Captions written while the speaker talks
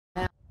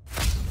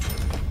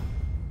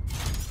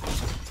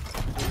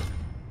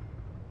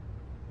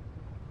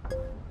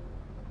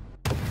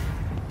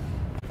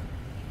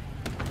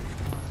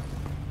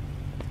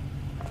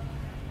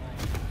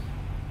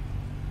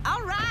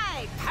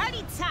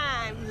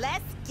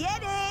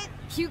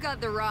You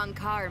got the wrong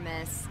car,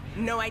 miss.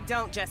 No, I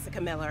don't, Jessica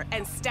Miller.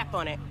 And step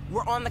on it.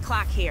 We're on the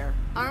clock here.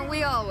 Aren't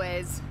we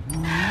always?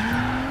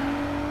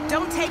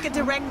 Don't take a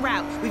direct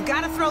route. We've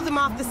got to throw them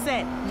off the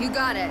scent. You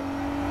got it.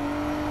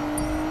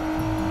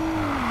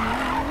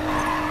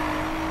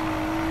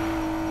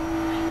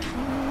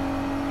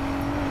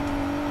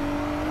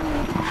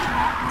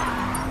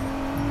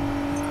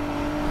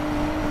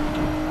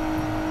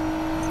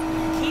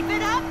 Keep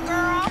it up,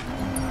 girl.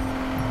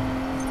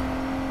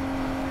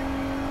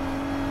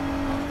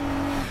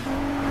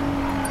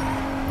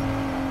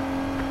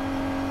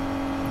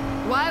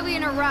 Why are we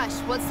in a rush?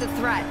 What's the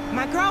threat?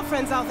 My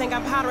girlfriends all think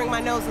I'm powdering my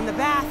nose in the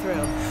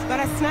bathroom, but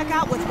I snuck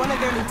out with one of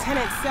their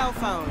lieutenant's cell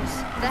phones.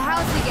 The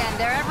house again.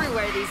 They're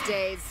everywhere these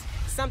days.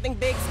 Something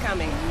big's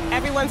coming.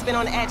 Everyone's been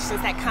on edge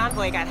since that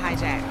convoy got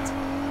hijacked.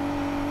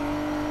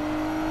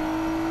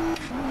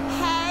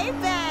 Hey,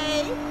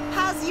 babe.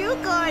 How's you,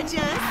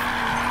 gorgeous?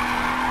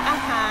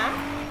 Uh-huh.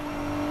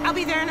 I'll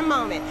be there in a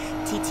moment.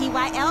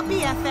 TTYL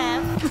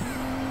BFF.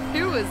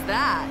 Who was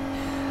that?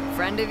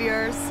 Friend of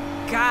yours?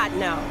 God,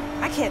 no.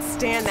 I can't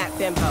stand that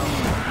bimbo.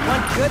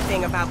 One good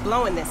thing about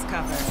blowing this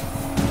cover.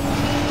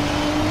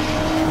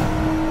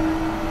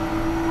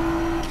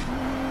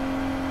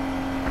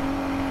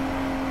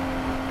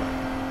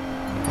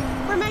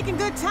 We're making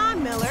good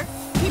time, Miller.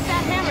 Keep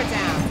that hammer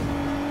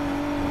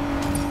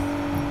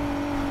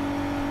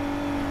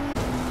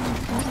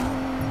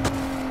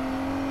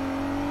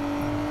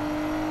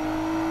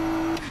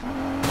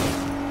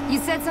You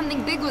said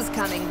something big was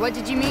coming. What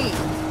did you mean?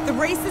 down. The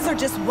races are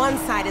just one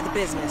side of the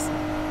business.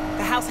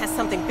 The house has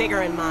something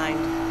bigger in mind.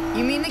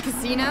 You mean the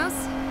casinos?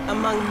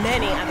 Among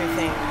many other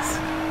things.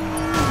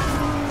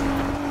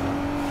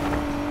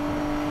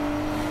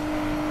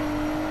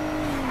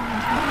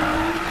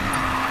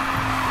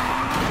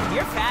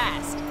 You're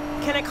fast.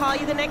 Can I call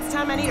you the next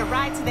time I need a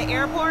ride to the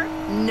airport?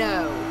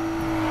 No.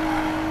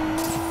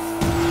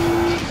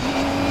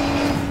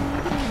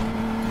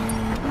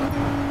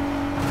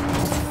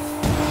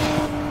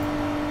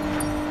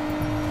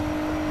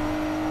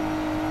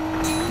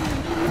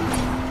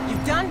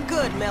 You've done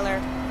good,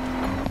 Miller.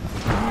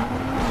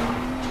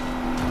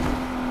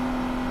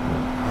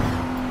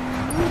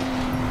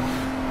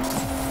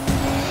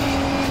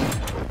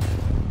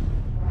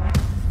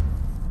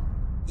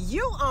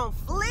 You on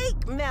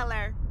fleek,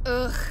 Miller.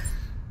 Ugh.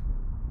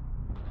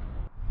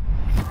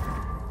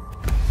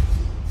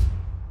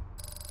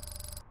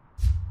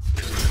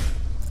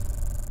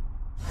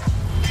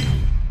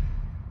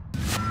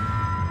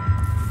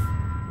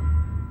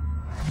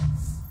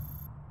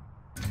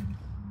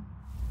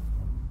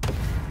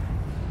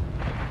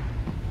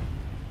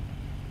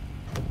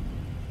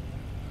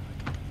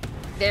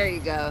 There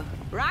you go.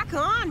 Rock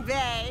on,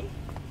 bae.